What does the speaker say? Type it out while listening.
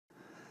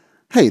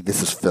Hey,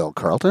 this is Phil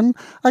Carlton.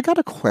 I got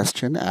a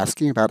question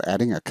asking about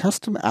adding a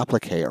custom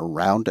applique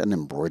around an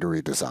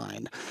embroidery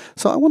design.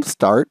 So I want to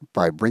start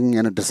by bringing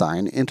in a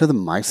design into the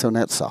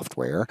mySewnet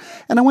software.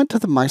 And I went to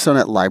the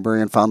mySewnet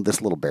library and found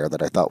this little bear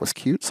that I thought was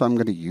cute, so I'm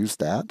going to use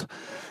that.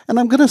 And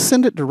I'm going to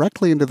send it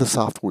directly into the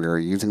software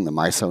using the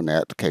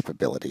mySewnet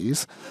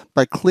capabilities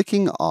by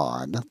clicking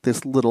on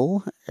this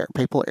little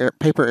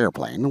paper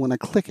airplane. When I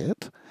click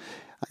it,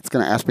 it's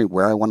going to ask me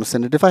where I want to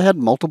send it. If I had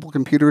multiple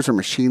computers or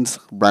machines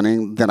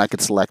running, then I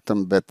could select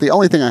them. But the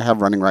only thing I have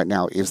running right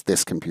now is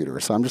this computer.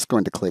 So I'm just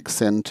going to click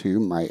Send to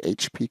my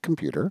HP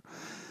computer.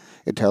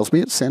 It tells me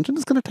it's sent, and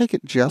it's going to take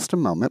it just a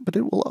moment, but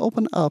it will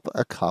open up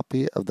a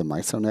copy of the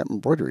mySewnet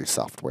Embroidery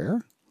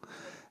software.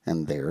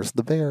 And there's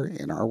the bear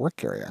in our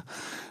work area.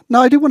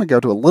 Now I do want to go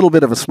to a little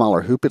bit of a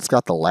smaller hoop. It's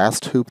got the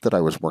last hoop that I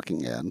was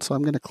working in. So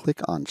I'm going to click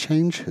on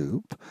Change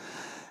Hoop.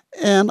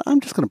 And I'm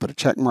just going to put a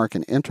check mark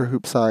and enter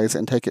hoop size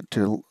and take it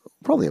to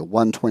probably a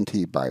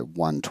 120 by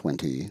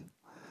 120.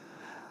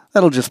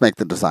 That'll just make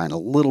the design a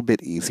little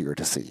bit easier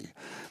to see.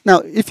 Now,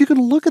 if you can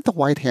look at the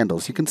white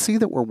handles, you can see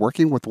that we're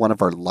working with one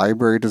of our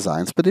library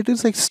designs, but it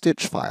is a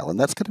stitch file, and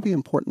that's going to be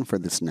important for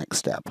this next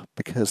step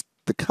because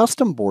the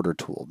custom border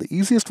tool, the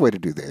easiest way to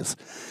do this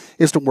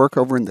is to work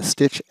over in the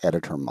Stitch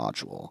Editor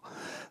module.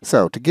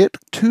 So to get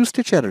to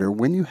Stitch Editor,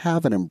 when you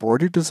have an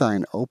embroidery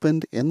design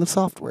opened in the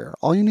software,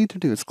 all you need to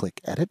do is click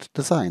Edit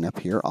Design up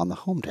here on the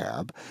Home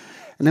tab,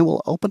 and it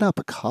will open up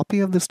a copy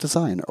of this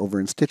design over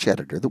in Stitch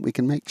Editor that we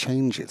can make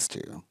changes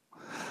to.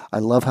 I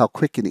love how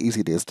quick and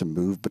easy it is to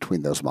move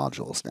between those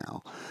modules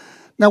now.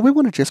 Now we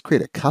want to just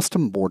create a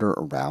custom border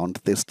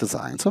around this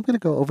design, so I'm going to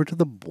go over to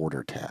the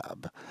Border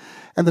tab.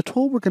 And the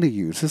tool we're going to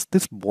use is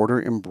this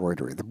Border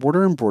Embroidery. The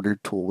Border Embroidery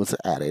tool was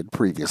added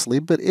previously,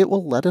 but it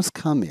will let us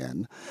come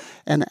in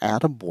and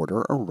add a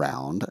border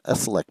around a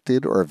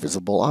selected or a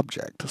visible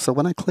object. So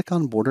when I click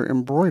on Border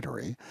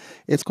Embroidery,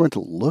 it's going to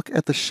look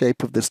at the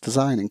shape of this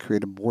design and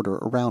create a border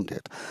around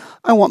it.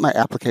 I want my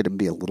applique to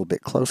be a little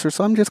bit closer,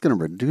 so I'm just going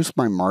to reduce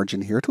my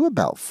margin here to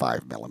about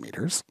 5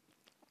 millimeters.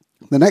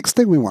 The next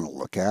thing we want to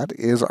look at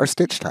is our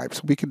stitch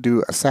types. We could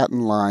do a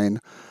satin line,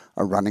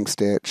 a running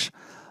stitch,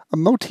 a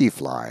motif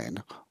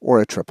line,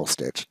 or a triple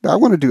stitch. Now I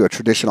want to do a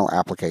traditional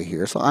applique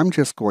here, so I'm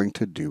just going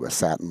to do a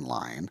satin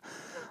line.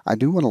 I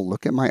do want to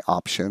look at my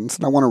options,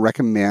 and I want to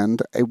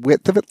recommend a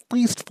width of at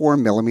least 4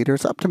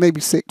 millimeters, up to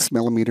maybe 6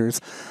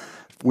 millimeters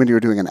when you're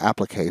doing an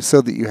applique,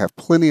 so that you have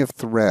plenty of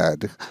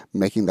thread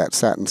making that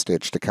satin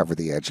stitch to cover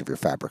the edge of your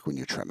fabric when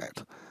you trim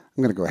it.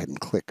 I'm going to go ahead and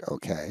click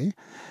OK.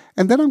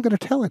 And then I'm going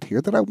to tell it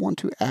here that I want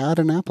to add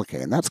an applique.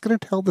 And that's going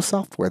to tell the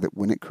software that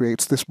when it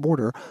creates this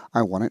border,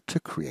 I want it to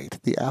create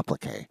the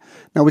applique.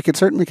 Now we could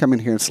certainly come in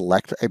here and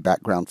select a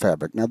background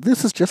fabric. Now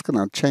this is just going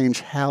to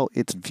change how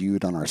it's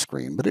viewed on our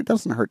screen, but it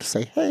doesn't hurt to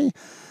say, hey,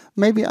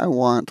 maybe I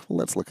want, well,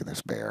 let's look at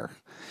this bear.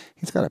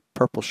 He's got a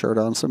purple shirt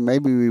on, so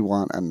maybe we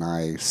want a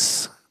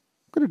nice,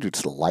 I'm going to do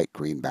just a light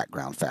green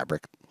background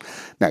fabric.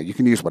 Now, you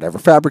can use whatever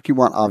fabric you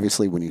want,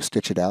 obviously, when you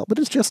stitch it out, but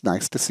it's just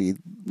nice to see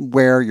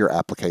where your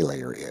applique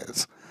layer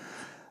is.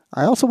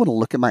 I also want to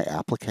look at my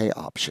applique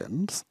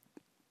options.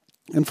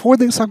 And for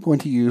this, I'm going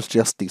to use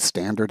just the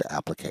standard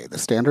applique. The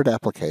standard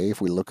applique,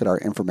 if we look at our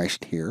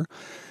information here,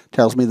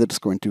 tells me that it's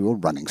going to do a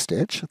running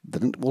stitch,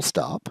 then it will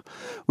stop.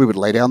 We would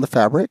lay down the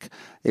fabric,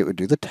 it would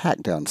do the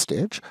tack down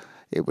stitch,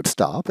 it would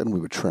stop, and we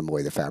would trim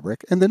away the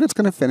fabric, and then it's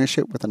going to finish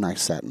it with a nice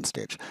satin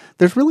stitch.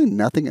 There's really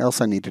nothing else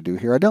I need to do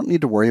here. I don't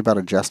need to worry about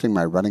adjusting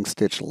my running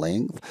stitch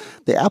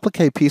length. The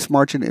applique piece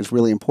margin is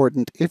really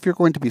important if you're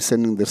going to be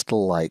sending this to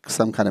like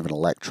some kind of an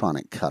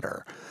electronic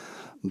cutter.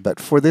 But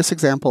for this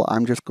example,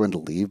 I'm just going to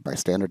leave my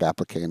standard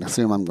applique and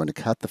assume I'm going to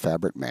cut the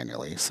fabric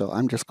manually. So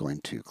I'm just going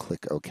to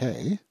click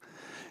OK.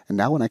 And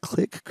now when I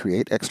click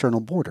Create External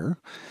Border,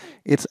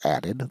 it's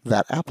added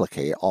that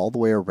applique all the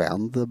way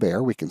around the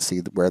bear. We can see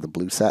where the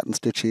blue satin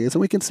stitch is,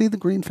 and we can see the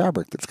green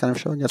fabric that's kind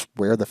of showing us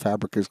where the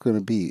fabric is going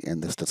to be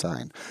in this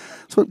design.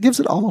 So it gives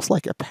it almost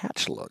like a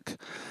patch look.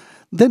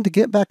 Then to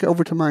get back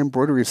over to my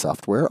embroidery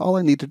software, all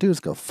I need to do is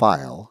go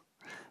File,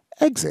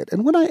 Exit.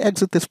 And when I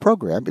exit this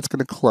program, it's going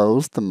to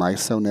close the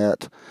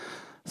mySewnet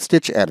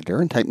Stitch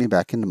Editor and take me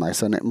back into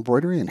mySewnet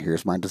Embroidery, and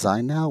here's my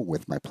design now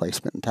with my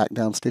placement and tack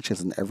down stitches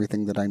and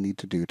everything that I need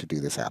to do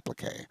this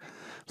applique.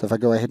 So if I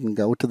go ahead and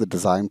go to the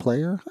design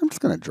player, I'm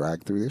just going to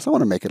drag through this. I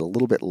want to make it a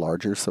little bit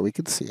larger so we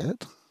can see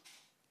it.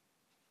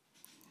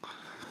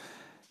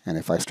 And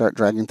if I start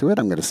dragging through it,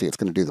 I'm going to see it's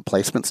going to do the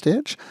placement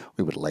stitch.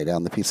 We would lay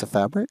down the piece of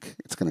fabric.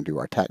 It's going to do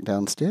our tack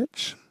down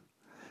stitch.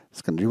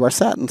 It's going to do our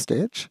satin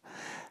stitch.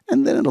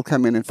 And then it'll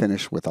come in and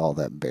finish with all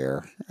that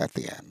bear at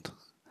the end.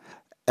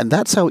 And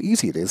that's how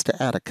easy it is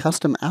to add a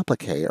custom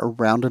applique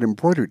around an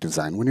embroidery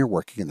design when you're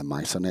working in the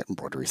mySewnet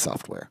Embroidery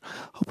software.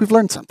 Hope you've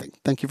learned something.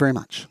 Thank you very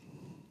much.